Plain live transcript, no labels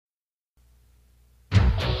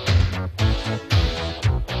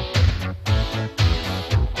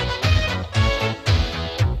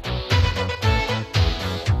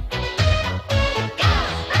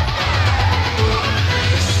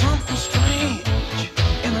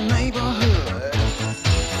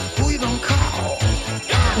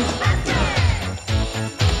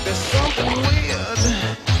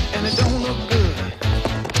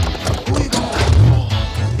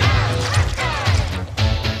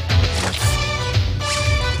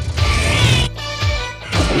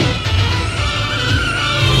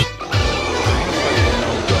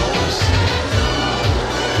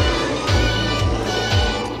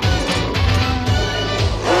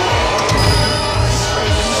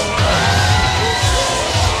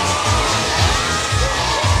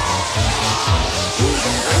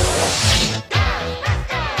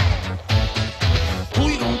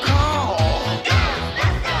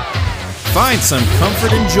Find some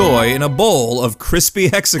comfort and joy in a bowl of crispy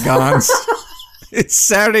hexagons. It's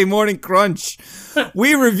Saturday Morning Crunch.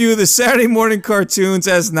 We review the Saturday morning cartoons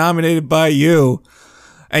as nominated by you.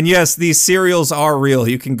 And yes, these cereals are real.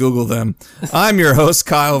 You can Google them. I'm your host,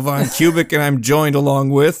 Kyle Von Kubik, and I'm joined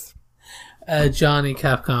along with... Johnny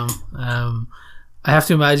Capcom. I have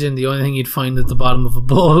to imagine the only thing you'd find at the bottom of a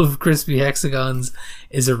bowl of crispy hexagons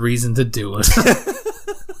is a reason to do it.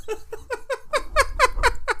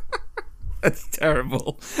 That's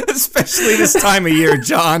terrible. Especially this time of year,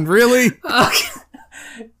 John. Really?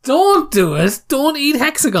 Don't do it. Don't eat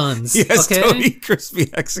hexagons. Yes, okay? Don't eat crispy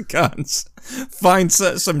hexagons. Find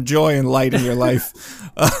some joy and light in your life.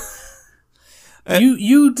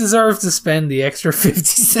 You deserve to spend the extra 50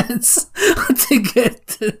 cents to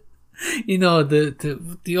get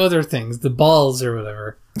the other things, the balls or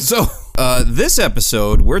whatever. So, this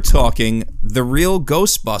episode, we're talking The Real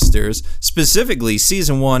Ghostbusters, specifically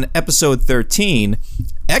Season 1, Episode 13,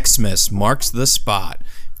 Xmas Marks the Spot.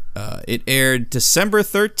 It aired December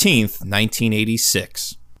 13th,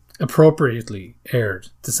 1986. Appropriately aired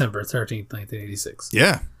December 13th, 1986.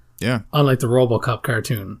 Yeah. Unlike the RoboCop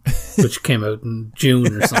cartoon, which came out in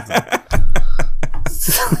June or something.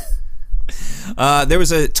 There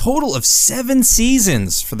was a total of 7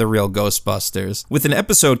 seasons for The Real Ghostbusters, with an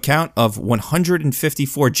episode count of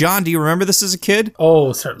 154. John, do you remember this as a kid?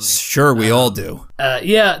 Oh, certainly. Sure, we all do.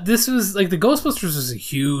 Yeah, this was, like, the Ghostbusters was a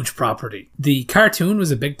huge property. The cartoon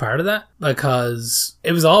was a big part of that, because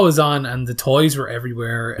it was always on, and the toys were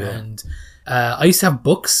everywhere, and I used to have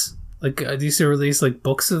books. Like, I used to release, like,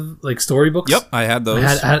 books of, like, storybooks. Yep, I had those.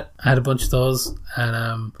 I had a bunch of those.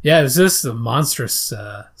 And, yeah, it was just a monstrous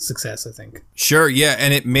success, I think. Sure, yeah,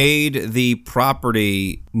 and it made the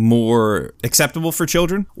property more acceptable for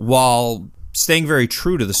children, while staying very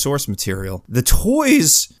true to the source material. The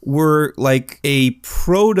toys were like a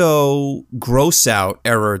proto gross out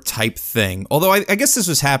era type thing. Although I guess this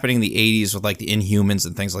was happening in the 80s with, like, the Inhumans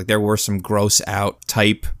and things. Like, there were some gross out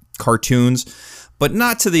type cartoons, but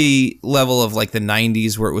not to the level of, like, the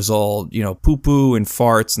 90s where it was all, poo-poo and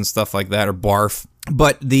farts and stuff like that, or barf.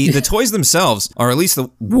 But the toys themselves, or at least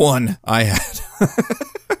the one I had,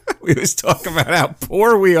 we always talk about how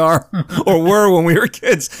poor we are, or were when we were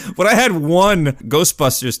kids. But I had one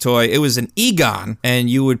Ghostbusters toy. It was an Egon, and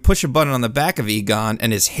you would push a button on the back of Egon,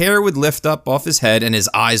 and his hair would lift up off his head, and his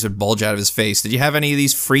eyes would bulge out of his face. Did you have any of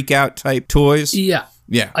these freak-out type toys? Yeah.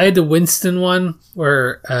 Yeah. I had the Winston one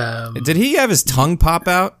where... Did he have his tongue pop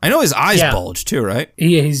out? I know his eyes bulged too, right?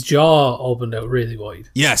 His jaw opened out really wide.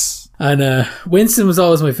 Yes. And Winston was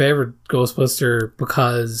always my favorite Ghostbuster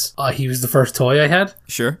because he was the first toy I had.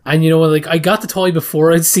 Sure. And like, I got the toy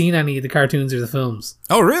before I'd seen any of the cartoons or the films.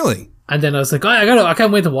 Oh, really? And then I was like, I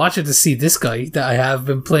can't wait to watch it to see this guy that I have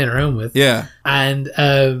been playing around with. Yeah. And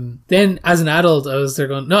then as an adult, I was there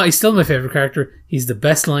going, no, he's still my favorite character. He's the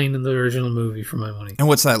best line in the original movie for my money. And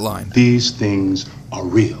what's that line? These things are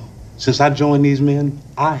real. Since I joined these men,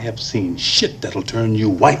 I have seen shit that'll turn you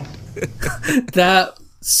white. That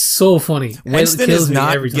so funny. Winston is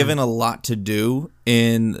not given a lot to do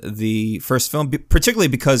in the first film, particularly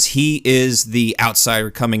because he is the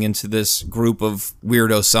outsider coming into this group of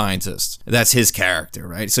weirdo scientists. That's his character,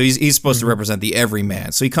 right? So he's supposed to represent the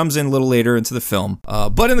everyman. So he comes in a little later into the film.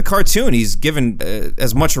 But in the cartoon, he's given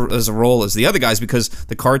as much as a role as the other guys because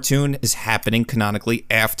the cartoon is happening canonically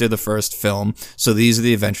after the first film. So these are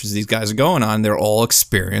the adventures these guys are going on. They're all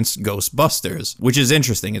experienced Ghostbusters, which is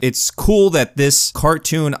interesting. It's cool that this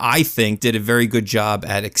cartoon, I think, did a very good job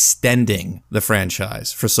at extending the franchise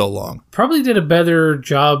for so long. Probably did a better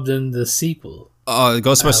job than the sequel.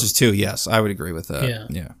 Ghostbusters 2, yes, I would agree with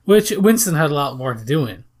that. Yeah. Which Winston had a lot more to do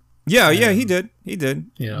in. Yeah, he did.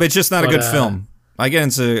 But it's just not a good film. I get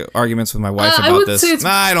into arguments with my wife about this.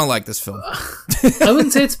 I don't like this film. I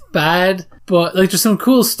wouldn't say it's bad, but like there's some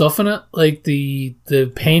cool stuff in it. Like the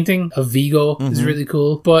painting of Vigo is really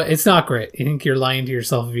cool, but it's not great. I think you're lying to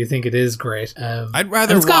yourself if you think it is great. I'd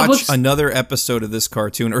rather watch another episode of this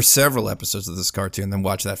cartoon or several episodes of this cartoon than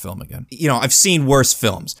watch that film again. I've seen worse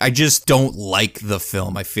films. I just don't like the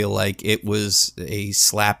film. I feel like it was a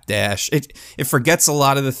slapdash. It forgets a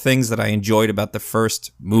lot of the things that I enjoyed about the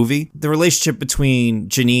first movie. The relationship between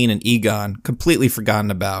Janine and Egon, completely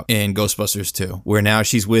forgotten about in Ghostbusters 2, where now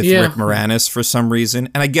she's with Rick Moranis for some reason.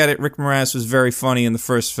 And I get it, Rick Moranis was very funny in the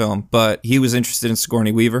first film, but he was interested in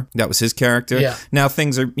Sigourney Weaver. That was his character. Yeah. Now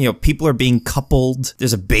things are, people are being coupled.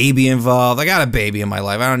 There's a baby involved. I got a baby in my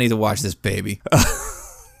life. I don't need to watch this baby.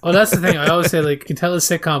 Well, that's the thing. I always say, like, you can tell a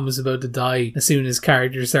sitcom was about to die as soon as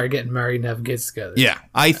characters start getting married and having kids together. Yeah,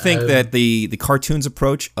 I think that the cartoon's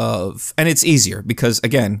approach of, and it's easier because,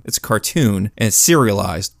 again, it's a cartoon and it's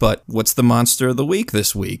serialized, but what's the monster of the week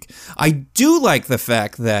this week? I do like the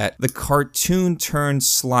fact that the cartoon turns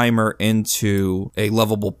Slimer into a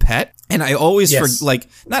lovable pet. And I always,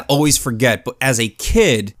 not always forget, but as a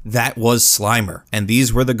kid, that was Slimer. And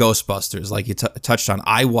these were the Ghostbusters, like you touched on.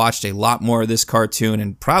 I watched a lot more of this cartoon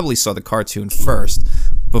and probably saw the cartoon first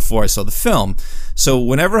before I saw the film. So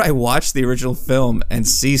whenever I watch the original film and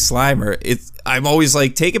see Slimer, I'm always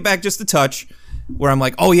like, take it back just a touch, where I'm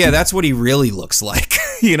like, oh yeah, that's what he really looks like.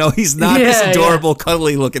 You know, he's not this adorable,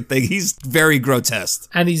 cuddly looking thing. He's very grotesque.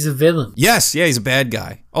 And he's a villain. Yes, yeah, he's a bad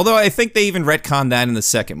guy. Although I think they even retconned that in the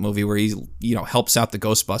second movie where he, helps out the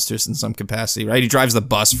Ghostbusters in some capacity, right? He drives the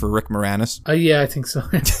bus for Rick Moranis. Yeah, I think so.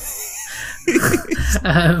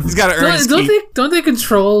 He's got to earn his keep. Don't they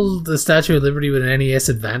control the Statue of Liberty with an NES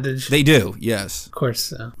advantage? They do, yes. Of course.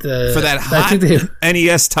 For that hot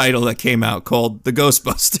NES title that came out called The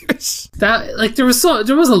Ghostbusters. There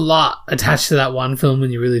was a lot attached to that one film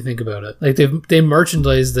when you really think about it. Like they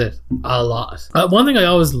merchandised it a lot. One thing I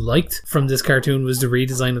always liked from this cartoon was the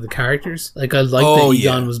redesign of the characters. Like I liked that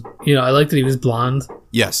Egon was, I liked that he was blonde.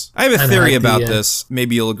 Yes. I have a theory about this.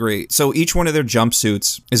 Maybe you'll agree. So each one of their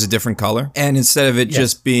jumpsuits is a different color. And instead of it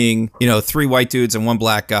just being, 3 white dudes and 1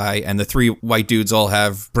 black guy, and the 3 white dudes all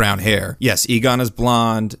have brown hair. Yes, Egon is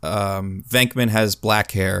blonde, Venkman has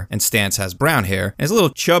black hair, and Stantz has brown hair. And it's a little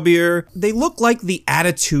chubbier. They look like the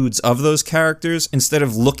attitudes of those characters instead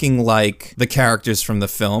of looking like the characters from the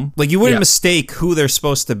film. Like, you wouldn't mistake who they're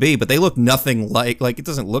supposed to be, but they look nothing like it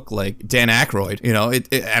doesn't look like Dan Aykroyd,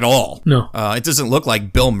 at all. No. It doesn't look like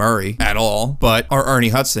Bill Murray at all, or Ernie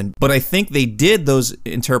Hudson. But I think they did those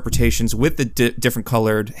interpretations with the different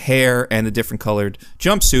colored hair and the different colored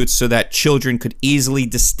jumpsuits so that children could easily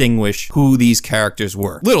distinguish who these characters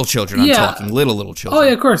were. Little children, I'm talking. Little children. Oh,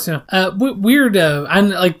 yeah, of course, yeah. Weird, and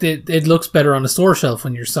like it looks better on a store shelf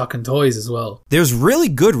when you're sucking toys as well. There's really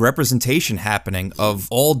good representation happening of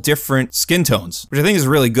all different skin tones, which I think is a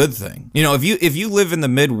really good thing. If you live in the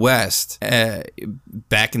Midwest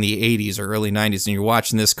back in the 80s or early 90s and you're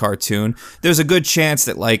watching this cartoon, there's a good chance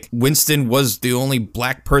that like Winston was the only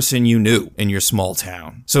black person you knew in your small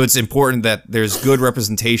town. So it's important that there's good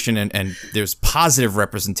representation and there's positive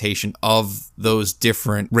representation of those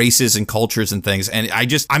different races and cultures and things. And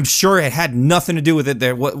I'm sure it had nothing to do with it.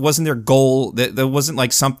 There wasn't their goal. There wasn't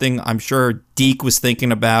like something I'm sure Deke was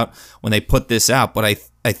thinking about when they put this out. But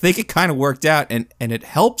I think it kind of worked out and it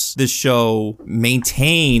helps the show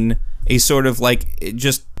maintain a sort of like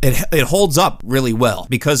it holds up really well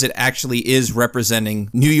because it actually is representing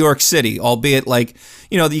New York City, albeit like,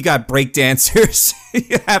 you got break dancers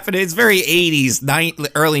happening. It's very 80s,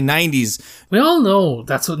 early 90s. We all know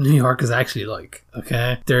that's what New York is actually like,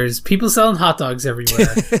 okay? There's people selling hot dogs everywhere.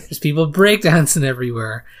 There's people breakdancing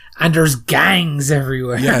everywhere. And there's gangs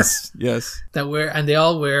everywhere. Yes. They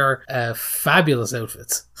all wear fabulous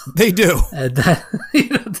outfits. They do.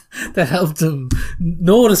 That help them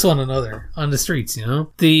notice one another on the streets,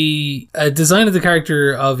 The design of the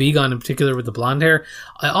character of Egon in particular with the blonde hair,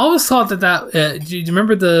 I always thought that do you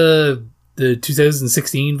remember the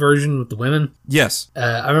 2016 version with the women? Yes.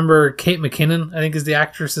 I remember Kate McKinnon, I think is the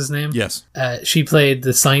actress's name. Yes. She played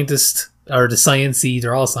the scientist, or the sciencey,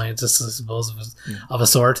 they're all scientists, I suppose, of a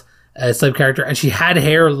sort. Type character, and she had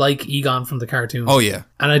hair like Egon from the cartoon. Oh yeah.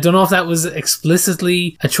 And I don't know if that was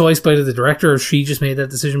explicitly a choice by the director or if she just made that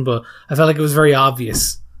decision, but I felt like it was very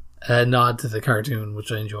obvious nod to the cartoon, which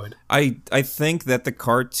I enjoyed. I think that the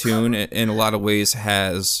cartoon in a lot of ways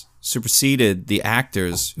has superseded the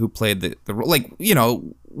actors who played the role. Like, we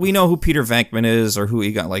know who Peter Venkman is or who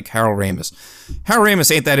Egon, like Harold Ramis. Harold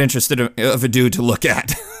Ramis ain't that interested of a dude to look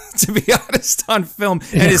at. To be honest, on film.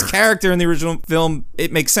 And his character in the original film,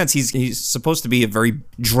 it makes sense. He's supposed to be a very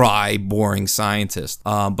dry, boring scientist.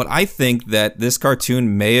 But I think that this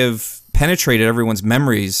cartoon may have penetrated everyone's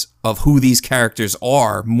memories of who these characters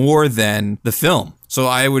are more than the film. So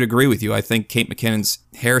I would agree with you. I think Kate McKinnon's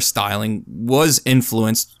hairstyling was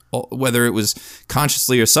influenced, whether it was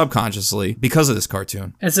consciously or subconsciously, because of this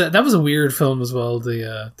cartoon. That was a weird film as well,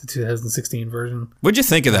 the 2016 version. What'd you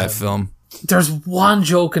think of that film? There's one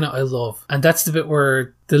joke in it I love, and that's the bit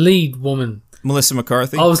where the lead woman Melissa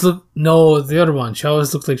McCarthy? No, the other one. She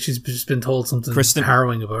always looked like she's just been told something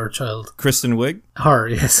harrowing about her child. Kristen Wiig? Her,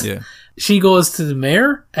 yes. Yeah. She goes to the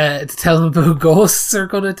mayor to tell him about ghosts are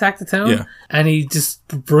going to attack the town. Yeah. And he just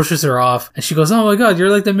brushes her off. And she goes, oh my God, you're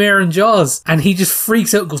like the mayor in Jaws. And he just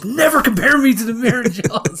freaks out and goes, never compare me to the mayor in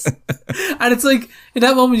Jaws. And it's like, in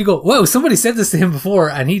that moment you go, whoa, somebody said this to him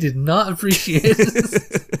before and he did not appreciate it.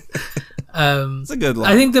 It's a good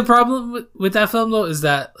line. I think the problem with that film though is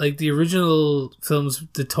that like the original films,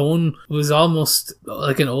 the tone was almost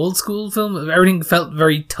like an old school film. Everything felt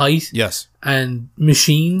very tight. Yes. And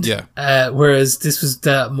machined. Yeah. Whereas this was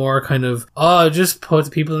that more kind of, just put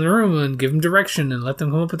the people in the room and give them direction and let them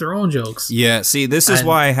come up with their own jokes. Yeah. See, this is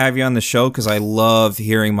why I have you on the show, because I love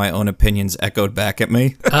hearing my own opinions echoed back at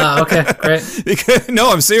me. Okay, great.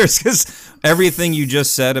 No, I'm serious, because everything you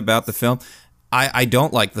just said about the film, I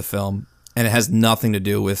don't like the film. And it has nothing to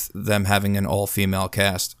do with them having an all-female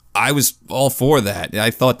cast. I was all for that. I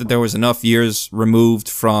thought that there was enough years removed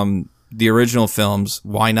from the original films.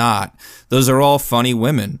 Why not? Those are all funny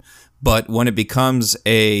women. But when it becomes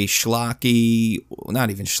a schlocky,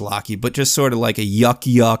 not even schlocky, but just sort of like a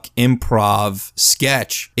yuck improv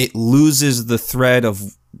sketch, it loses the thread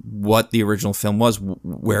of what the original film was,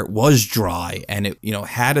 where it was dry and it,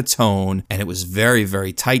 had a tone, and it was very,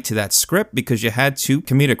 very tight to that script, because you had two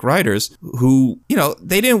comedic writers who,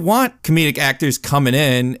 they didn't want comedic actors coming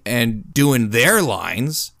in and doing their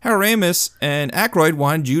lines. Ramis and Aykroyd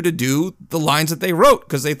wanted you to do the lines that they wrote,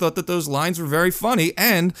 because they thought that those lines were very funny,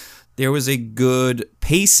 and there was a good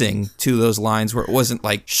pacing to those lines where it wasn't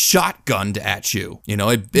like shotgunned at you.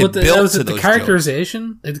 It built to those the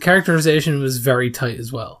characterization. The characterization was very tight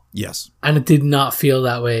as well. Yes. And it did not feel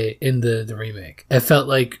that way in the remake. It felt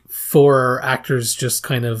like four actors just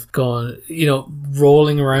kind of going,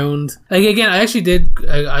 rolling around. Like, again, I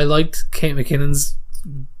liked Kate McKinnon's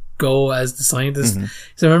go as the scientist.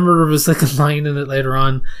 So I remember there was like a line in it later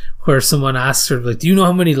on where someone asked her, like, do you know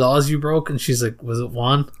how many laws you broke? And she's like, was it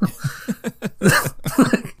one?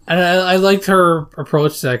 And I liked her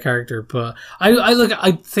approach to that character, but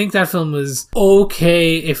I think that film was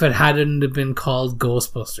okay if it hadn't have been called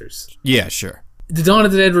Ghostbusters. Yeah, sure. The Dawn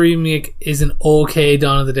of the Dead remake is an okay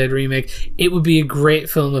Dawn of the Dead remake. It would be a great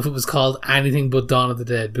film if it was called anything but Dawn of the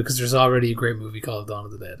Dead, because there's already a great movie called Dawn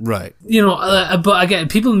of the Dead. Right. But again,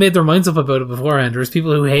 people made their minds up about it beforehand. There's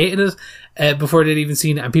people who hated it before they'd even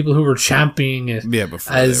seen it, and people who were championing it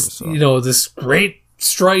before as, they ever saw it. This great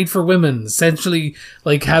stride for women. Essentially,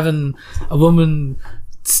 like having a woman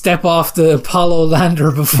step off the Apollo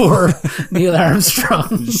lander before Neil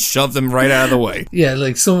Armstrong. Shove them right out of the way. Yeah,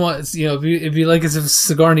 like somewhat, it'd be like as if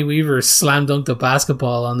Sigourney Weaver slam dunked a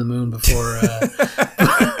basketball on the moon before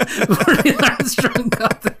Neil Armstrong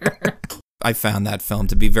got there. I found that film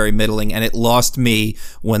to be very middling, and it lost me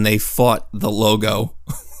when they fought the logo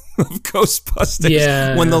of Ghostbusters.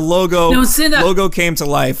 Yeah. When the logo came to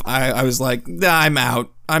life, I was like, I'm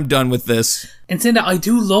out. I'm done with this. And saying that, I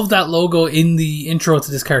do love that logo in the intro to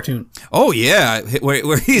this cartoon. Oh, yeah.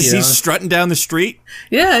 Where he's strutting down the street.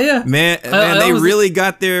 Yeah. Man, they really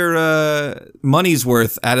got their money's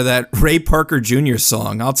worth out of that Ray Parker Jr.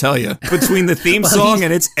 song, I'll tell you. Between the theme song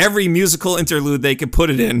and it's every musical interlude they could put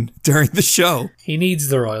it in during the show. He needs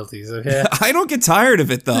the royalties, okay? I don't get tired of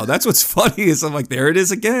it, though. That's what's funny is I'm like, there it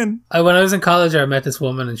is again. When I was in college, I met this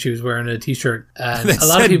woman and she was wearing a t-shirt. And that a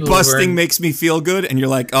lot of people busting makes me feel good, and you're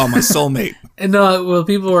like, oh, my soulmate. No, well,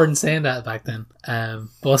 people weren't saying that back then.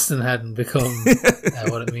 Busting hadn't become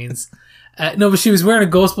what it means. No, but she was wearing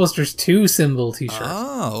a Ghostbusters 2 symbol t-shirt.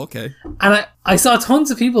 Oh, okay. And I saw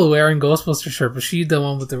tons of people wearing Ghostbusters shirt, but she had the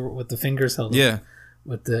one with the fingers held up. Yeah.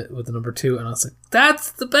 With the number 2, and I was like,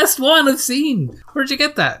 that's the best one I've seen. Where'd you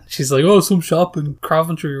get that? She's like, some shop in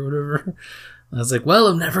Coventry or whatever. And I was like, well,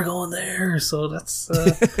 I'm never going there, so that's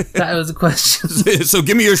that was a question. So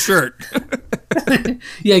give me your shirt.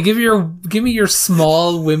 Yeah, give me your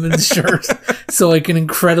small women's shirt so I can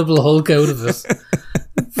Incredible Hulk out of it.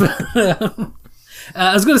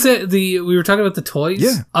 I was going to say, we were talking about the toys.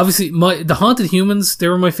 Yeah. Obviously, the Haunted Humans, they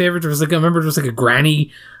were my favorite. There was I remember there was like a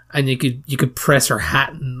granny, and you could press her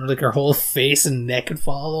hat and like her whole face and neck would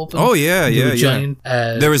fall open. Oh, yeah. Giant,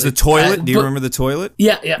 there was the toilet. Do you remember the toilet?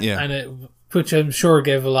 Yeah. And which I'm sure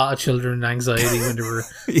gave a lot of children anxiety when they were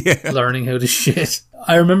learning how to shit.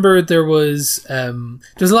 I remember there was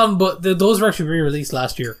there's a lot, but those were actually re-released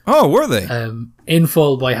last year. Oh, were they? In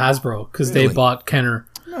full by Hasbro, because they bought Kenner.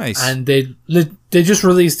 Nice. And they just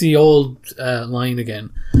released the old line again.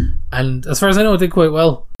 And as far as I know, it did quite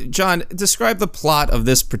well. John, describe the plot of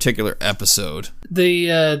this particular episode.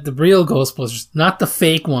 The real Ghostbusters, not the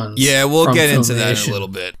fake ones. Yeah, we'll get into that in a little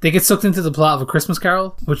bit. They get sucked into the plot of A Christmas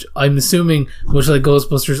Carol, which I'm assuming, much like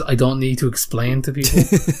Ghostbusters, I don't need to explain to people.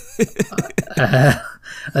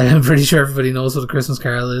 I'm pretty sure everybody knows what A Christmas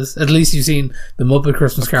Carol is. At least you've seen the Muppet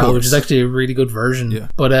Christmas Carol, which is actually a really good version. Yeah.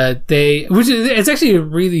 But it's actually a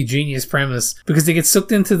really genius premise, because they get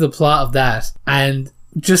sucked into the plot of that, and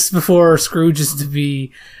just before Scrooge is to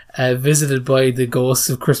be visited by the ghosts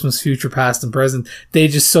of Christmas future, past and present, they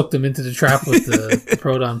just suck them into the trap with the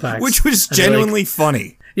proton packs. Which was genuinely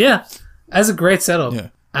funny. Yeah, that's a great setup. Yeah.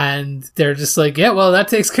 And they're just like, yeah, well, that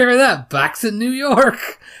takes care of that. Back to New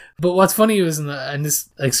York. But what's funny is in this,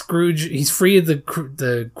 like, Scrooge, he's free of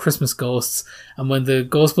the Christmas ghosts, and when the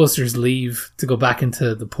Ghostbusters leave to go back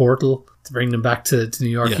into the portal to bring them back to New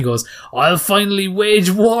York, he goes, I'll finally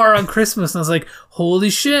wage war on Christmas. And I was like,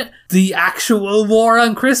 holy shit, the actual war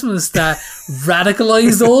on Christmas that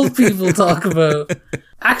radicalized old people talk about.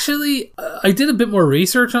 Actually, I did a bit more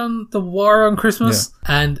research on the war on Christmas,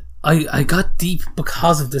 and I got deep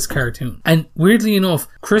because of this cartoon. And weirdly enough,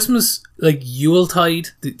 Christmas, like Yuletide,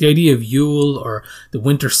 the idea of Yule or the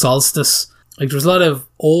winter solstice, like there's a lot of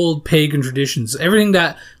old pagan traditions. Everything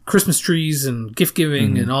that Christmas trees and gift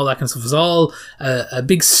giving and all that kind of stuff is all a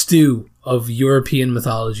big stew of European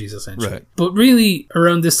mythologies, essentially. Right. But really,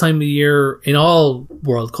 around this time of year, in all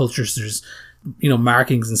world cultures, there's,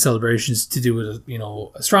 markings and celebrations to do with,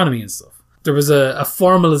 astronomy and stuff. There was a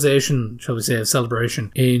formalization, shall we say, of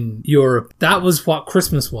celebration in Europe. That was what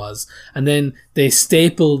Christmas was. And then they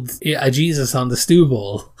stapled a Jesus on the stew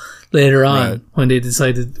bowl later on, when they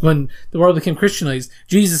decided, when the world became Christianized,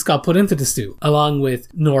 Jesus got put into the stew, along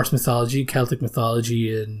with Norse mythology, Celtic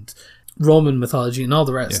mythology, and Roman mythology, and all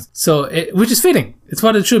the rest. Yeah. So, which is fitting. It's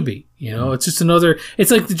what it should be. It's just another, it's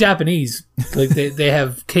like the Japanese. Like they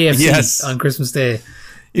have KFC on Christmas Day.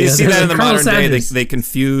 You see that in the modern day, they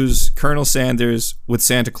confuse Colonel Sanders with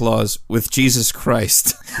Santa Claus with Jesus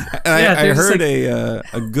Christ. I heard a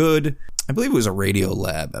good, I believe it was a Radio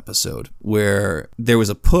Lab episode, where there was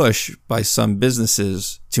a push by some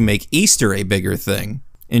businesses to make Easter a bigger thing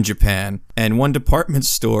in Japan, and one department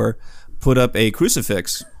store put up a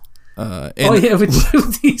crucifix. With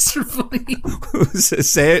the Easter Bunny.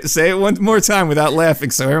 Say it one more time without laughing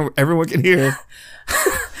so everyone can hear.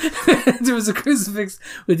 There was a crucifix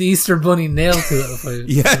with the Easter Bunny nailed to it, if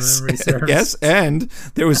memory serves. Yes, and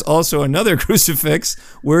there was also another crucifix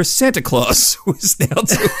where Santa Claus was nailed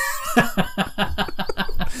to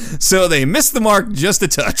it. So they missed the mark just a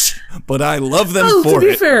touch, but I love them for it. To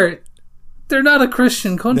be fair, they're not a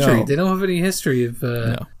Christian country. No. They don't have any history of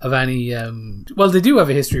any. Well, they do have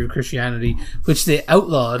a history of Christianity, which they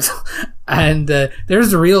outlawed, and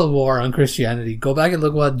there's a real war on Christianity. Go back and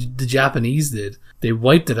look what the Japanese did. They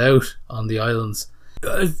wiped it out on the islands.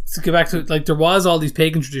 To get back to it, like, there was all these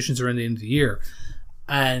pagan traditions around the end of the year,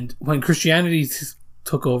 and when Christianity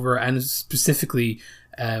took over, and specifically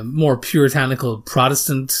more puritanical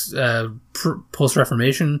Protestant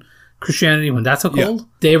post-Reformation Christianity, when that took hold,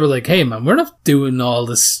 they were like, hey man, we're not doing all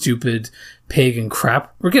this stupid pagan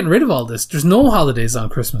crap. We're getting rid of all this. There's no holidays on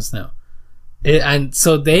Christmas now. And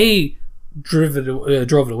so they drove it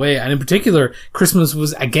away. And in particular, Christmas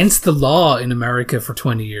was against the law in America for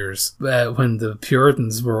 20 years when the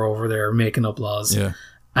Puritans were over there making up laws. Yeah.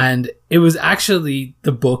 And it was actually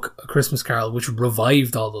the book A Christmas Carol which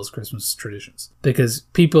revived all those Christmas traditions, because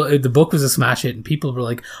the book was a smash hit, and people were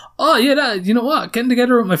like, oh yeah, you know what, getting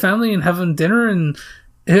together with my family and having dinner and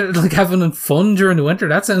like having fun during the winter,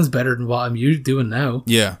 that sounds better than what I'm doing now.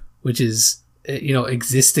 Yeah. Which is,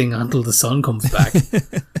 existing until the sun comes back.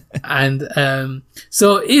 And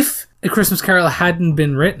so if A Christmas Carol hadn't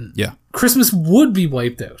been written, Christmas would be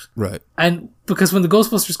wiped out. Right. And because when the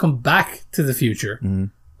Ghostbusters come back to the future,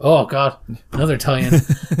 oh god, another tie-in.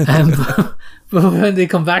 But when they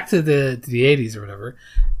come back to the 80s or whatever,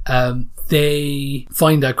 they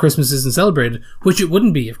find that Christmas isn't celebrated, which it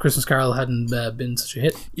wouldn't be if Christmas Carol hadn't been such a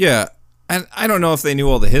hit. Yeah. And I don't know if they knew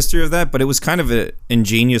all the history of that, but it was kind of an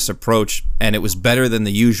ingenious approach, and it was better than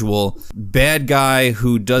the usual bad guy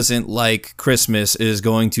who doesn't like Christmas is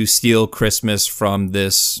going to steal Christmas from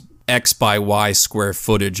this X by Y square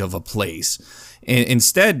footage of a place.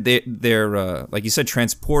 Instead, they're like you said,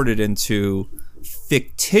 transported into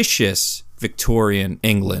fictitious Victorian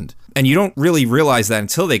England. And you don't really realize that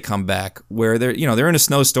until they come back, where they're in a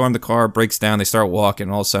snowstorm, the car breaks down, they start walking,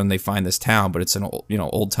 and all of a sudden they find this town, but it's an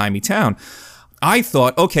old timey town. I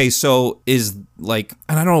thought, okay, so is like,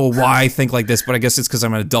 and I don't know why I think like this, but I guess it's because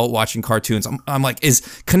I'm an adult watching cartoons. I'm like, is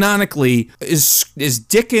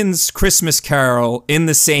Dickens' Christmas Carol in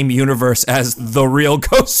the same universe as the real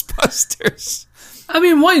Ghostbusters? I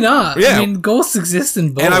mean, why not? Yeah. I mean, ghosts exist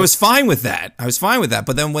in both. And I was fine with that.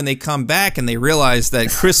 But then when they come back and they realize that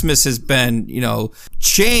Christmas has been,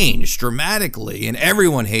 changed dramatically and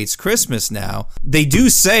everyone hates Christmas now, they do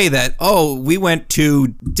say that, oh, we went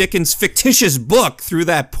to Dickens' fictitious book through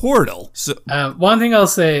that portal. So one thing I'll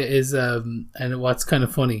say is, and what's kind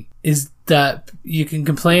of funny, is that you can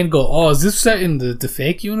complain and go, oh, is this set in the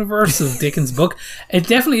fake universe of Dickens' book? It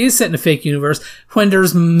definitely is set in a fake universe when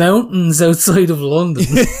there's mountains outside of London.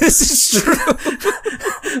 This is true.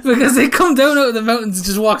 Because they come down out of the mountains and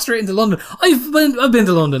just walk straight into London. I've been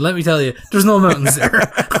to London, let me tell you. There's no mountains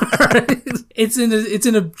there. It's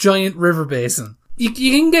in a giant river basin. You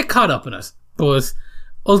can get caught up in it, but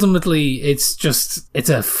ultimately, it's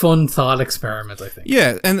a fun thought experiment, I think.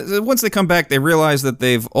 Yeah, and once they come back, they realize that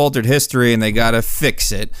they've altered history and they gotta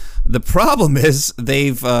fix it. The problem is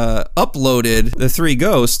they've uploaded the 3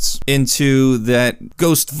 ghosts into that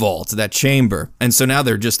ghost vault, that chamber. And so now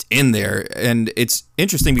they're just in there. And it's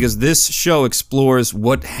interesting because this show explores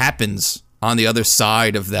what happens on the other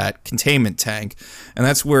side of that containment tank. And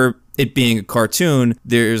that's where, it being a cartoon,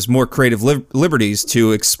 there's more creative liberties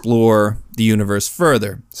to explore the universe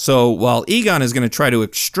further. So while Egon is going to try to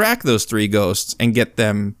extract those 3 ghosts and get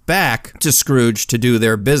them back to Scrooge to do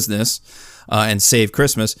their business and save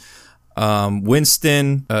Christmas,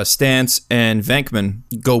 Winston, Stantz, and Venkman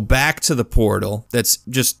go back to the portal that's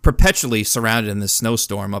just perpetually surrounded in this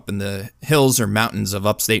snowstorm up in the hills or mountains of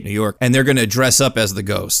upstate New York, and they're going to dress up as the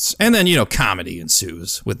ghosts. And then, comedy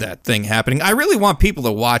ensues with that thing happening. I really want people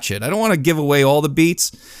to watch it. I don't want to give away all the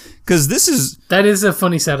beats, because that is a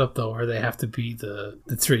funny setup, though, where they have to be the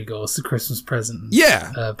 3 ghosts, the Christmas present.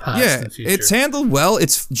 Past and future. It's handled well.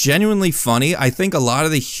 It's genuinely funny. I think a lot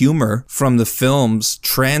of the humor from the films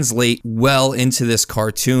translate well into this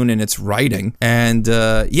cartoon and its writing. And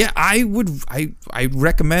I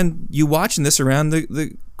recommend you watching this around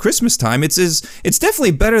the Christmas time. It's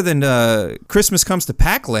definitely better than Christmas Comes to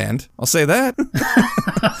Pac-Land. I'll say that.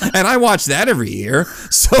 And I watch that every year.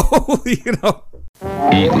 So,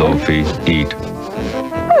 Eat, Lofi, eat.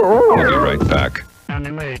 We'll be right back.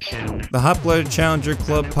 The Hot Blooded Challenger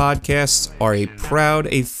Club podcasts are a proud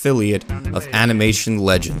affiliate of Animation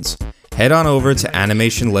Legends. Head on over to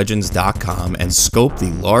animationlegends.com and scope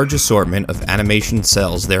the large assortment of animation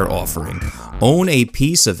cells they're offering. Own a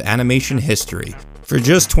piece of animation history. For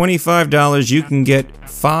just $25, you can get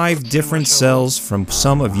 5 different cells from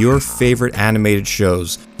some of your favorite animated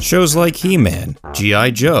shows. Shows like He-Man,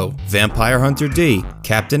 G.I. Joe, Vampire Hunter D,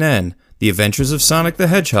 Captain N, The Adventures of Sonic the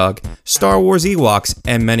Hedgehog, Star Wars Ewoks,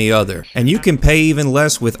 and many other. And you can pay even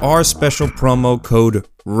less with our special promo code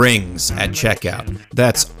RINGS at checkout.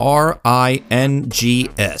 That's RINGS.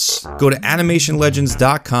 Go to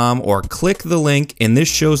animationlegends.com or click the link in this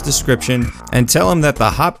show's description and tell them that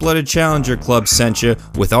the Hot Blooded Challenger Club sent you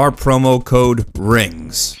with our promo code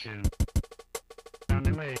RINGS.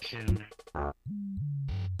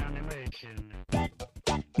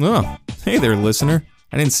 Oh, hey there, listener.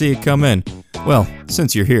 I didn't see it come in. Well,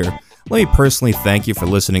 since you're here, let me personally thank you for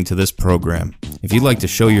listening to this program. If you'd like to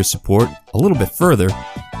show your support a little bit further,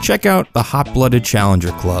 check out the Hot Blooded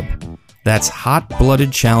Challenger Club. That's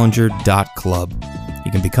hotbloodedchallenger.club.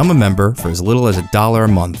 You can become a member for as little as $1 a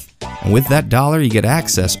month. And with that $1, you get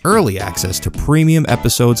early access to premium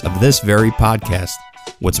episodes of this very podcast.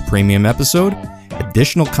 What's a premium episode?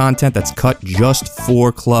 Additional content that's cut just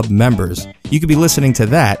for club members. You could be listening to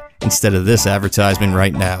that instead of this advertisement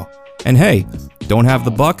right now. And hey, don't have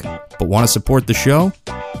the buck, but want to support the show?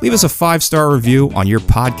 Leave us a 5-star review on your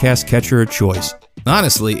podcast catcher of choice.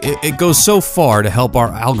 Honestly, it goes so far to help our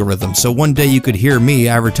algorithm, so one day you could hear me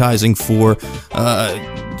advertising for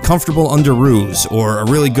comfortable underoos or a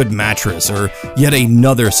really good mattress or yet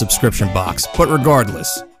another subscription box. But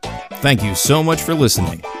regardless, thank you so much for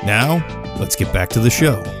listening. Now, let's get back to the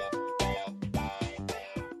show.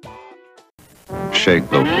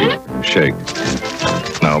 Shake, Loki, shake.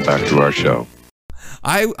 Now back to our show.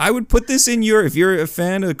 I would put this in your, if you're a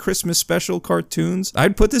fan of Christmas special cartoons,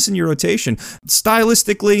 I'd put this in your rotation.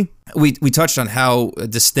 Stylistically, we touched on how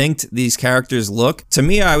distinct these characters look. To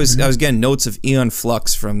me, I was getting notes of Aeon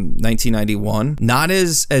Flux from 1991. Not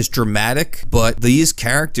as dramatic, but these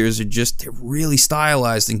characters are just really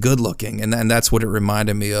stylized and good looking, and that's what it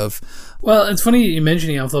reminded me of. Well, it's funny you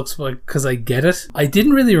mentioning Aeon Flux because I get it. I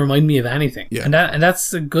didn't really remind me of anything, and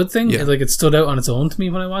that's a good thing. Yeah. Like it stood out on its own to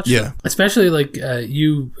me when I watched it. Especially like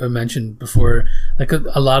you mentioned before, like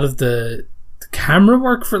a lot of the camera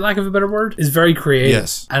work, for lack of a better word, is very creative.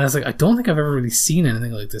 Yes. And I was like, I don't think I've ever really seen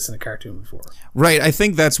anything like this in a cartoon before. Right, I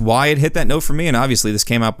think that's why it hit that note for me, and obviously this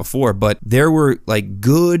came out before, but there were like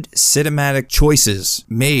good cinematic choices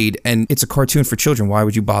made, and it's a cartoon for children. Why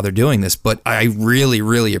would you bother doing this? But I really,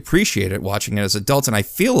 really appreciate it watching it as adults, and I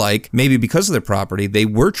feel like maybe because of their property, they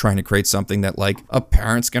were trying to create something that like a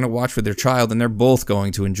parent's going to watch with their child, and they're both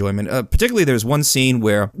going to enjoyment. Particularly, there's one scene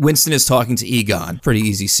where Winston is talking to Egon. Pretty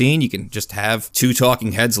easy scene. You can just have two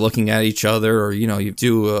talking heads looking at each other, or, you know, you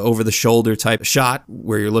do over-the-shoulder type shot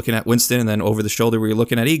where you're looking at Winston, and then over the shoulder where you're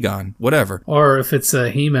looking at Egon, whatever. Or if it's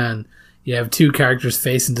a He-Man, you have two characters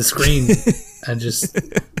facing the screen and just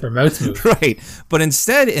their mouths move. Right. But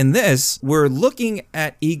instead, in this, we're looking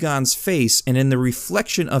at Egon's face, and in the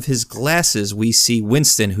reflection of his glasses, we see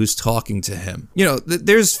Winston who's talking to him. You know,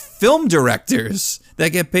 there's film directors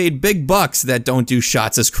that get paid big bucks that don't do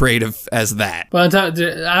shots as creative as that. But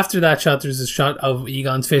after that shot, there's a shot of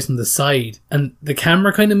Egon's face on the side, and the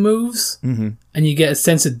camera kind of moves, and you get a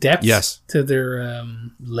sense of depth to their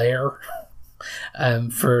lair.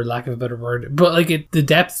 For lack of a better word, but like the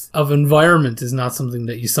depth of environment is not something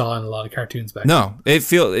that you saw in a lot of cartoons back then. No, it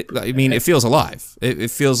feels alive.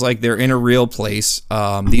 It feels like they're in a real place.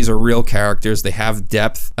 These are real characters. They have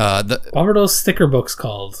depth. What were those sticker books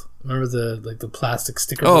called? Remember the plastic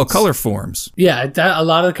sticker books? Oh, color forms. Yeah, a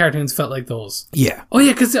lot of the cartoons felt like those. Yeah. Oh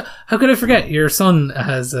yeah, because how could I forget? Your son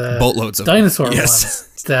has boatloads of dinosaur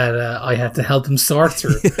ones that I had to help him sort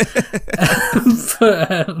through.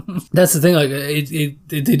 But that's the thing. Like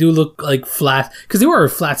they do look like flat, because they were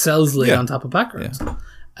flat cells laid on top of backgrounds. Yeah.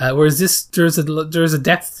 Whereas this, there's a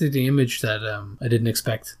depth to the image that I didn't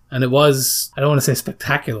expect, and it was, I don't want to say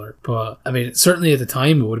spectacular, but I mean certainly at the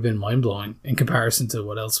time it would have been mind blowing in comparison to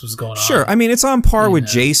what else was going on. Sure, I mean it's on par with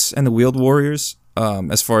Jace and the Wheeled Warriors.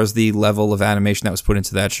 As far as the level of animation that was put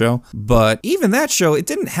into that show. But even that show, it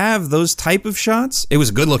didn't have those type of shots. It was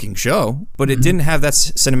a good-looking show, but it didn't have that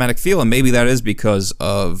cinematic feel, and maybe that is because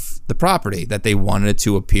of the property, that they wanted it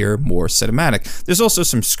to appear more cinematic. There's also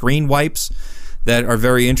some screen wipes that are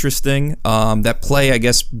very interesting, that play, I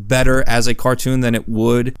guess, better as a cartoon than it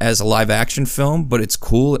would as a live-action film, but it's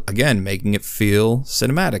cool, again, making it feel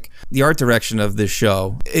cinematic. The art direction of this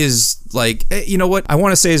show is, like, you know what, I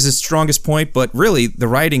want to say is his strongest point, but really, the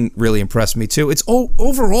writing really impressed me, too. It's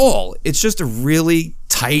overall, it's just a really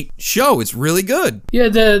tight show. It's really good. Yeah,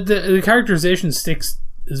 the characterization sticks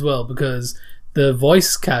as well, because the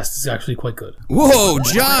voice cast is actually quite good. Whoa,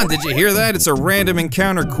 John, did you hear that? It's a random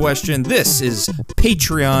encounter question. This is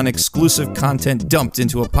Patreon exclusive content dumped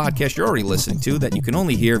into a podcast you're already listening to that you can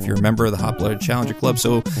only hear if you're a member of the Hot Blooded Challenger Club.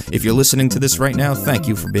 So if you're listening to this right now, thank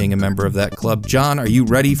you for being a member of that club. John, are you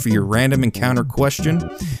ready for your random encounter question?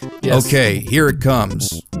 Yes. Okay, here it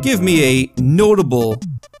comes. Give me a notable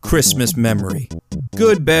Christmas memory.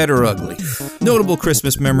 Good, bad, or ugly. Notable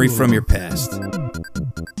Christmas memory from your past.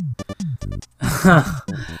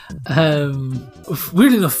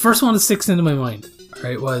 Weirdly, the first one that sticks into my mind,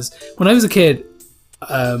 right, was when I was a kid.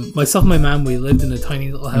 Myself and my mom, we lived in a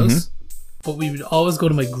tiny little house, but we would always go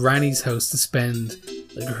to my granny's house to spend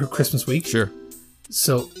like her Christmas week. Sure.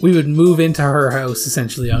 So we would move into her house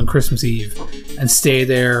essentially on Christmas Eve and stay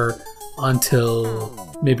there until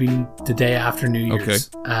maybe the day after New Year's.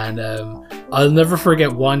 Okay. And I'll never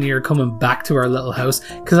forget one year coming back to our little house,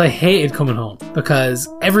 because I hated coming home because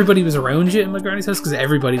everybody was around you in my granny's house, because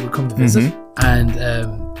everybody would come to visit, and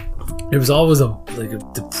it was always a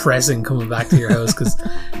depressing coming back to your house, because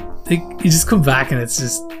you just come back and it's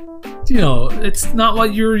just, you know, it's not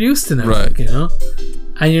what you're used to now, right? You know,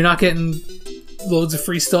 and you're not getting loads of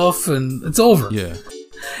free stuff, and it's over. Yeah.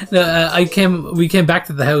 We came back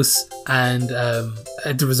to the house, and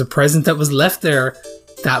there was a present that was left there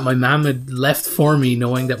that my mom had left for me,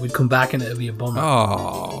 knowing that we'd come back and it would be a bummer.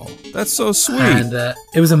 Oh, that's so sweet. And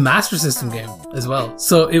it was a Master System game as well,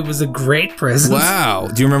 so it was a great present. Wow.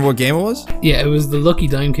 Do you remember what game it was? Yeah, it was the Lucky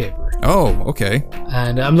Dime Caper. Oh, okay.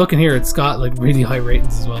 And I'm looking here, it's got like really high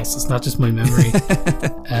ratings as well, so it's not just my memory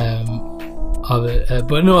of it.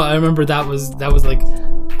 But no, I remember that was like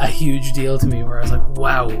a huge deal to me, where I was like,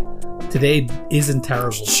 wow, today isn't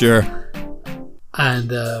terrible. Sure.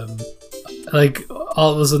 And like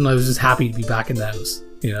all of a sudden I was just happy to be back in the house,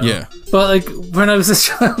 you know? Yeah. But like when I was a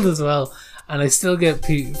child as well, and I still get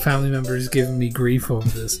family members giving me grief over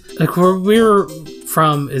this. Like where we're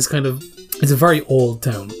from is it's a very old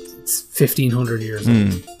town. It's 1500 years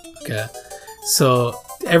old. Okay. So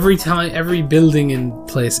every building in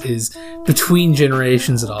place is between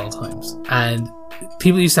generations at all times. And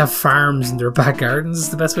people used to have farms in their back gardens, is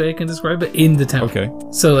the best way I can describe it, in the town. Okay.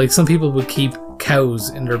 So like some people would keep cows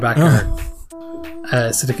in their back garden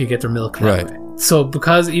so they could get their milk that way. So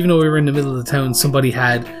because even though we were in the middle of the town, somebody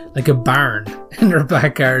had like a barn in their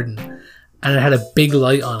back garden and it had a big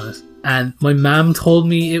light on it. And my mom told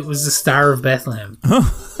me it was the Star of Bethlehem.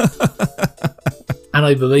 And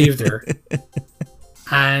I believed her.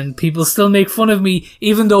 And people still make fun of me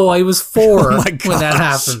even though I was 4 when that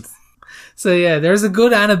happened. So yeah, there's a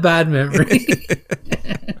good and a bad memory.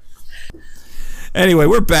 Anyway,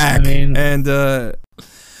 we're back. And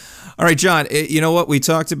all right, John, you know what? We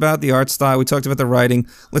talked about the art style. We talked about the writing.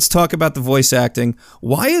 Let's talk about the voice acting.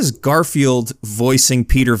 Why is Garfield voicing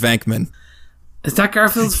Peter Venkman? Is that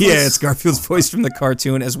Garfield's voice? Yeah, it's Garfield's voice from the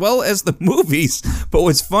cartoon as well as the movies. But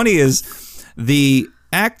what's funny is the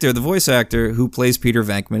voice actor who plays Peter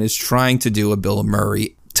Venkman is trying to do a Bill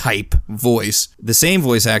Murray type voice. The same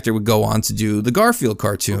voice actor would go on to do the Garfield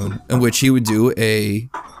cartoon, in which he would do a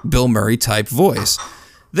Bill Murray type voice.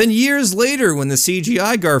 Then years later, when the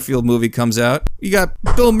CGI Garfield movie comes out, you got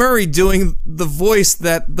Bill Murray doing the voice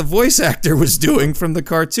that the voice actor was doing from the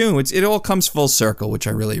cartoon. It all comes full circle, which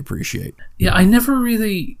I really appreciate. Yeah, I never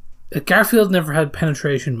really... Garfield never had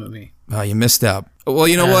penetration with me. Oh, you missed out. Well,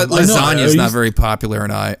 you know what? Lasagna's not very popular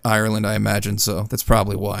in Ireland, I imagine, so that's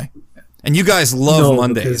probably why. And you guys love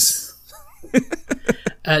Mondays.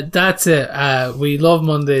 That's it. We love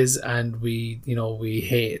Mondays, and we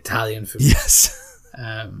hate Italian food. Yes.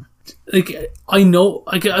 I know,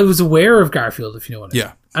 I was aware of Garfield, if you know what I mean.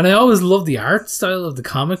 Yeah. And I always love the art style of the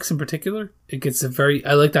comics in particular. It gets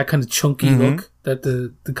I like that kind of chunky look that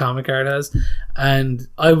the comic art has. And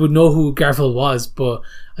I would know who Garfield was, but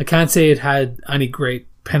I can't say it had any great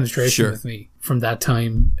penetration with me from that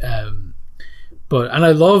time. And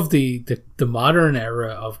I love the modern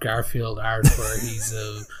era of Garfield art where he's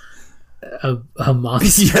a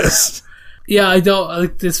monster. Yes. Yeah, I don't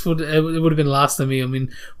like this. It would have been lost on me. I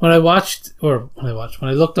mean, when I looked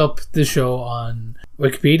up the show on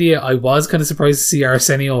Wikipedia, I was kind of surprised to see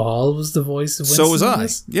Arsenio Hall was the voice of Winston. So was I.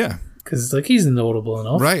 Yeah, because he's notable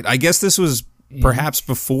enough, right? I guess this was perhaps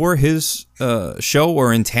before his show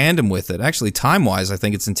or in tandem with it. Actually, time-wise, I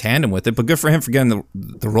think it's in tandem with it. But good for him for getting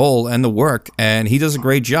the role and the work, and he does a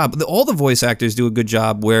great job. All the voice actors do a good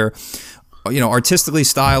job where, artistically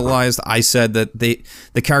stylized. I said that the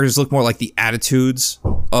characters look more like the attitudes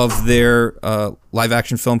of their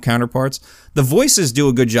live-action film counterparts. The voices do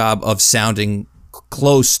a good job of sounding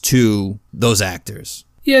close to those actors.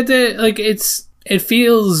 Yeah, it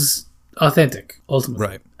feels authentic, ultimately.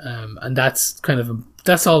 Right. And that's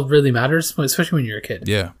that's all really matters, especially when you're a kid.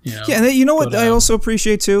 Yeah. Yeah, and you know what I also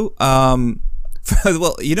appreciate too?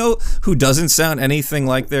 Well, you know who doesn't sound anything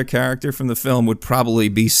like their character from the film would probably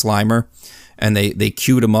be Slimer, and they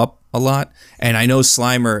queued him up a lot. And I know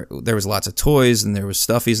Slimer, there was lots of toys and there was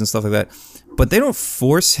stuffies and stuff like that, but they don't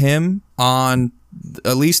force him on,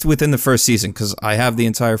 at least within the first season, because I have the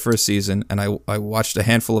entire first season and I watched a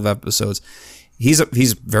handful of episodes. He's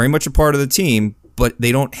very much a part of the team, but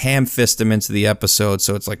they don't ham-fist him into the episode,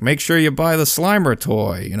 so it's like, make sure you buy the Slimer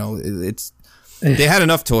toy. They had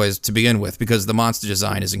enough toys to begin with because the monster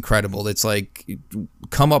design is incredible. It's like,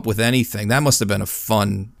 come up with anything. That must have been a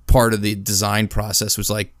fun part of the design process, was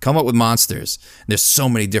like, come up with monsters. And there's so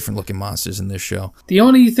many different looking monsters in this show. The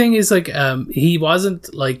only thing is, he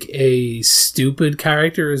wasn't like a stupid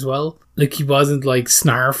character as well. Like, he wasn't like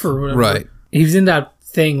Snarf or whatever. Right. He was in that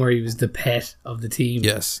thing where he was the pet of the team.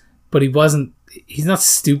 Yes. But he's not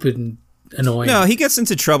stupid and annoying. No, he gets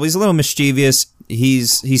into trouble. He's a little mischievous.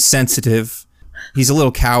 He's sensitive. He's a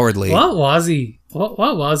little cowardly. What was he? What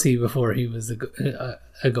was he before he was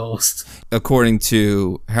a ghost? According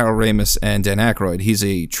to Harold Ramis and Dan Aykroyd, he's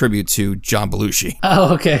a tribute to John Belushi.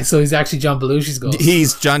 Oh, okay. So he's actually John Belushi's ghost.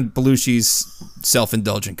 He's John Belushi's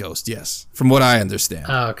self-indulgent ghost, yes. From what I understand.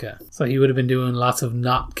 Oh, okay. So he would have been doing lots of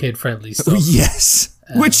not kid-friendly stuff. Yes.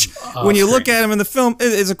 Which, when you look at him in the film,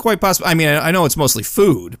 is quite possible. I mean, I know it's mostly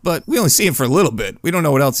food, but we only see him for a little bit. We don't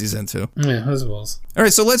know what else he's into. Yeah, I suppose. All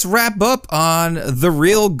right, so let's wrap up on The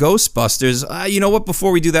Real Ghostbusters. You know what?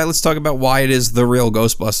 Before we do that, let's talk about why it is The Real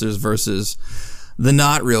Ghostbusters versus the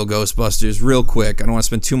Not Real Ghostbusters real quick. I don't want to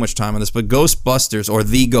spend too much time on this, but Ghostbusters, or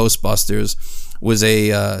The Ghostbusters, was a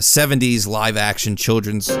 70s live-action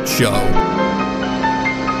children's show.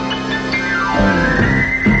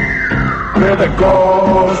 We're the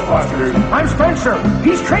Ghostbusters. I'm Spencer.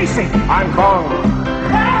 He's Tracy. I'm Kong.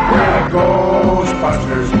 We're the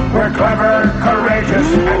Ghostbusters. We're clever, courageous,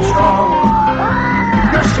 and strong.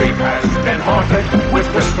 Your sleep has been haunted with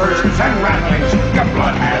whispers and ramblings. Your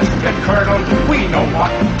blood has been curdled. We know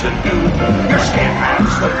what to do. Your skin has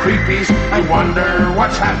the creepies. You wonder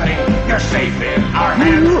what's happening. You're safe in our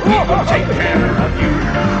hands. We will take care of you.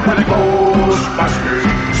 The Ghostbusters,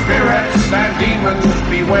 spirits and demons,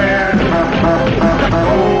 beware. The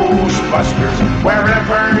Ghostbusters,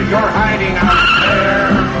 wherever you're hiding out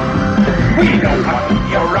there. We know what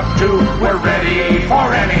you're up to. We're ready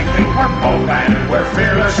for anything. We're bold and we're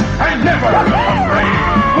fearless and never afraid.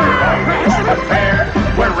 We're always prepared.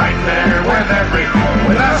 We're right there with everything.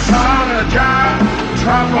 With us on the job,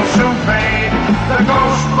 trouble soon fade. The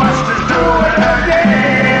Ghostbusters do it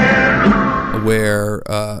again. Where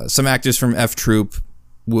some actors from F Troop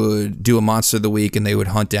would do a Monster of the Week and they would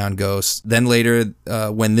hunt down ghosts. Then later,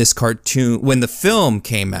 when the film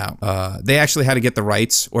came out, they actually had to get the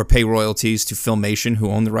rights or pay royalties to Filmation,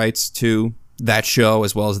 who owned the rights to that show,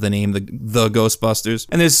 as well as the name, the Ghostbusters.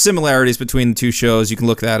 And there's similarities between the two shows. You can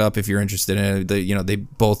look that up if you're interested in it. They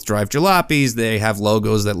both drive jalopies. They have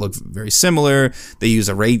logos that look very similar. They use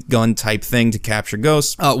a ray gun type thing to capture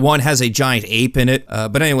ghosts. One has a giant ape in it.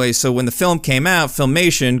 But anyway, so when the film came out,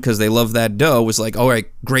 Filmation, because they love that dough, was like, all right,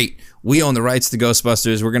 great. We own the rights to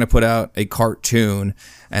Ghostbusters. We're going to put out a cartoon.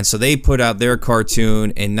 And so they put out their cartoon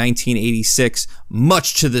in 1986,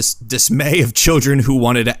 much to the dismay of children who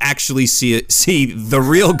wanted to actually see the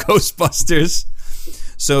real Ghostbusters.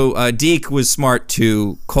 So Deke was smart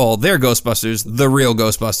to call their Ghostbusters the real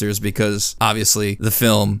Ghostbusters, because obviously the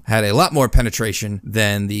film had a lot more penetration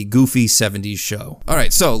than the goofy 70s show. All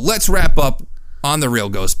right, so let's wrap up on the real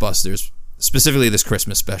Ghostbusters. Specifically this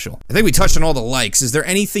Christmas special. I think we touched on all the likes. Is there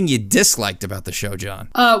anything you disliked about the show, John?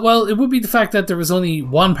 Well, it would be the fact that there was only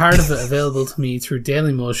one part of it available to me through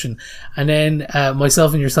Dailymotion, and then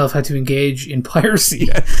myself and yourself had to engage in piracy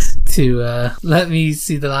to let me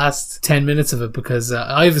see the last 10 minutes of it, because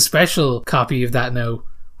I have a special copy of that now,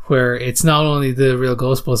 where it's not only the real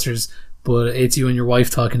Ghostbusters, but it's you and your wife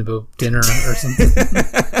talking about dinner or something.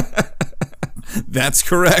 That's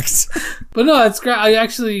correct. But no, it's great. I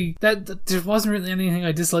actually, there wasn't really anything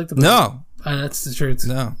I disliked about it. No. And that's the truth.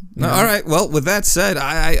 No. All right. Well, with that said,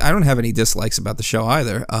 I don't have any dislikes about the show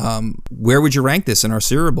either. Where would you rank this in our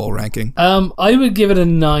Cereal Bowl ranking? I would give it a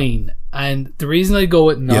 9. And the reason I go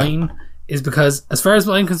with 9 is because, as far as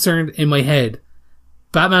I'm concerned, in my head,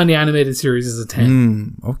 Batman the Animated Series is a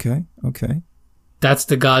 10. Okay. That's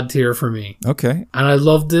the god tier for me. Okay. And I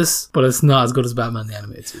love this, but it's not as good as Batman the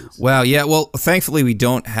Animated Series. Wow, yeah, well, thankfully we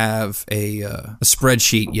don't have a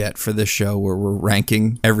spreadsheet yet for this show where we're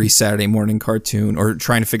ranking every Saturday morning cartoon or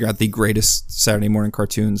trying to figure out the greatest Saturday morning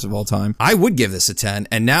cartoons of all time. I would give this a 10,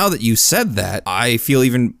 and now that you said that, I feel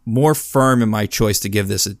even more firm in my choice to give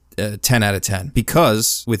this a 10 out of 10,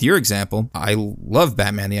 because with your example, I love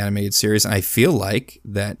Batman the Animated Series, and I feel like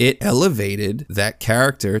that it elevated that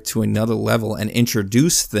character to another level and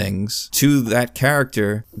introduced things to that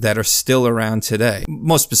character that are still around today.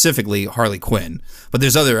 Most specifically, Harley Quinn, but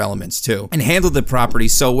there's other elements too, and handled the property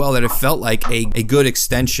so well that it felt like a good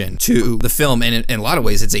extension to the film, and in a lot of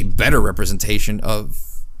ways, it's a better representation of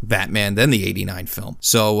Batman than the 89 film.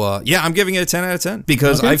 So yeah, I'm giving it a 10 out of 10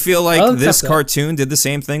 because I feel like this cartoon did the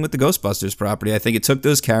same thing with the Ghostbusters property. I think it took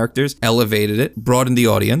those characters, elevated it, broadened the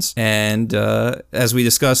audience, and as we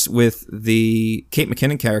discussed with the Kate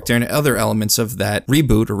McKinnon character and other elements of that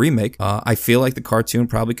reboot or remake, I feel like the cartoon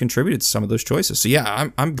probably contributed to some of those choices. So yeah,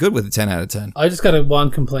 I'm good with a 10 out of 10. I just got a one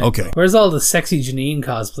complaint. Okay. Where's all the sexy Janine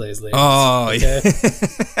cosplays lately? Oh, okay. Yeah.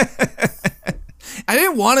 I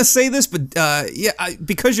didn't want to say this, but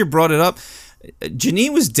because you brought it up,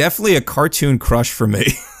 Janine was definitely a cartoon crush for me.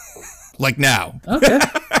 Like now. Okay.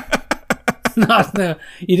 No,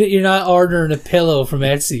 you're not ordering a pillow from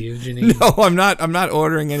Etsy, Janine. No, I'm not. I'm not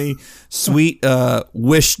ordering any sweet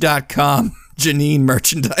Wish.com Janine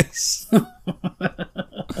merchandise.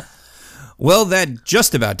 Well, that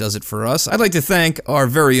just about does it for us. I'd like to thank our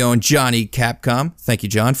very own Johnny Capcom. Thank you,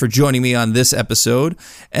 John, for joining me on this episode,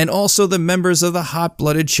 and also the members of the Hot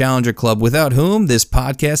Blooded Challenger Club, without whom this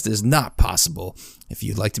podcast is not possible. If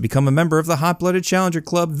you'd like to become a member of the Hot Blooded Challenger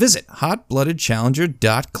Club, visit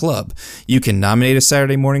hotbloodedchallenger.club. You can nominate a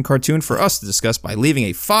Saturday morning cartoon for us to discuss by leaving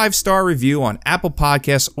a 5-star review on Apple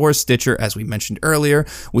Podcasts or Stitcher, as we mentioned earlier,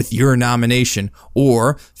 with your nomination,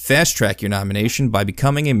 or fast track your nomination by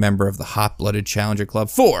becoming a member of the Hot Blooded Challenger Club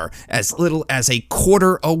for as little as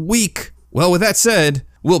 $0.25 a week. Well, with that said,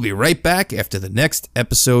 we'll be right back after the next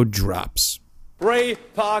episode drops. Ray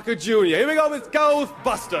Parker Jr. Here we go with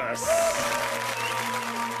Ghostbusters.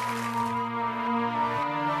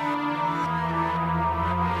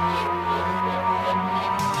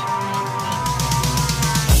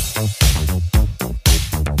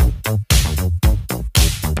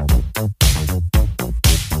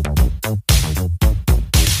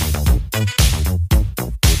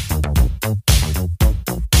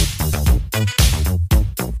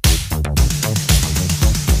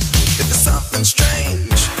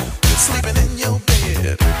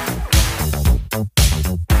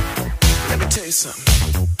 you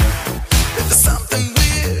something. If there's something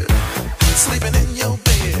weird sleeping in your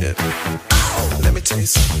bed, oh, let me tell you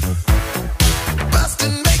something.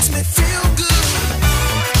 Bustin' makes me feel good.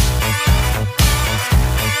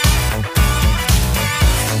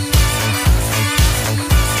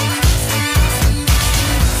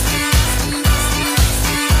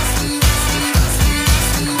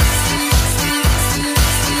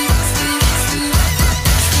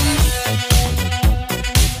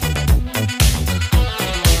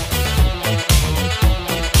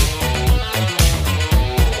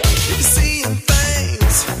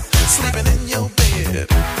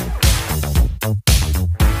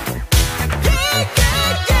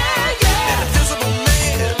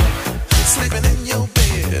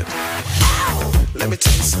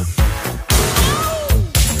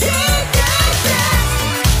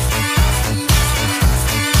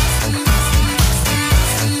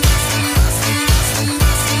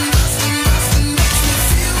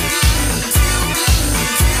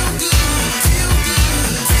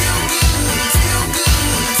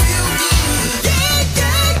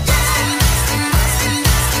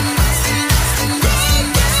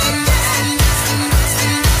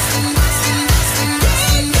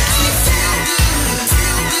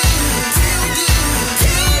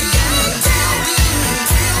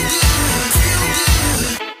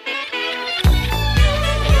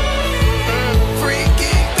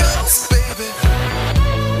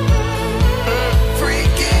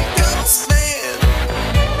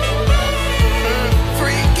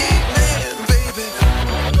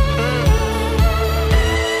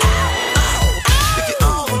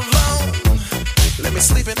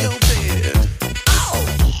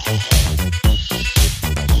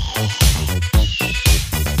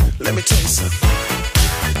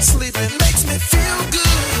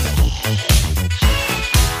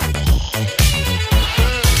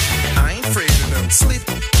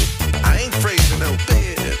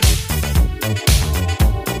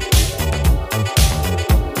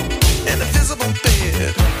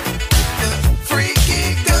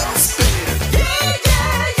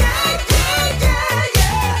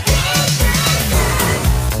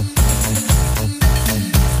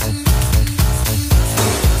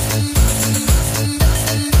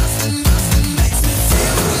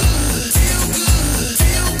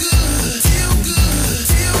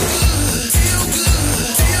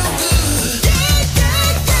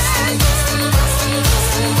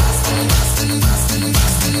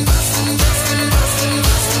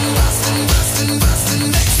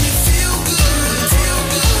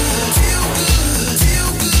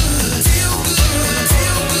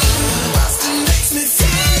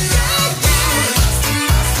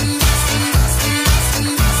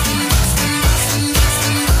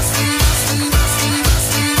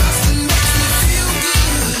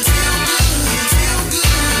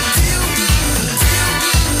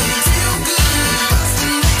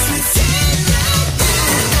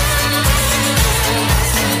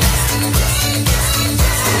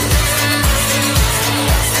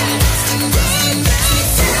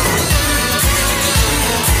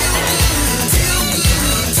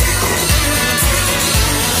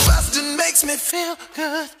 Feel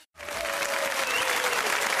good.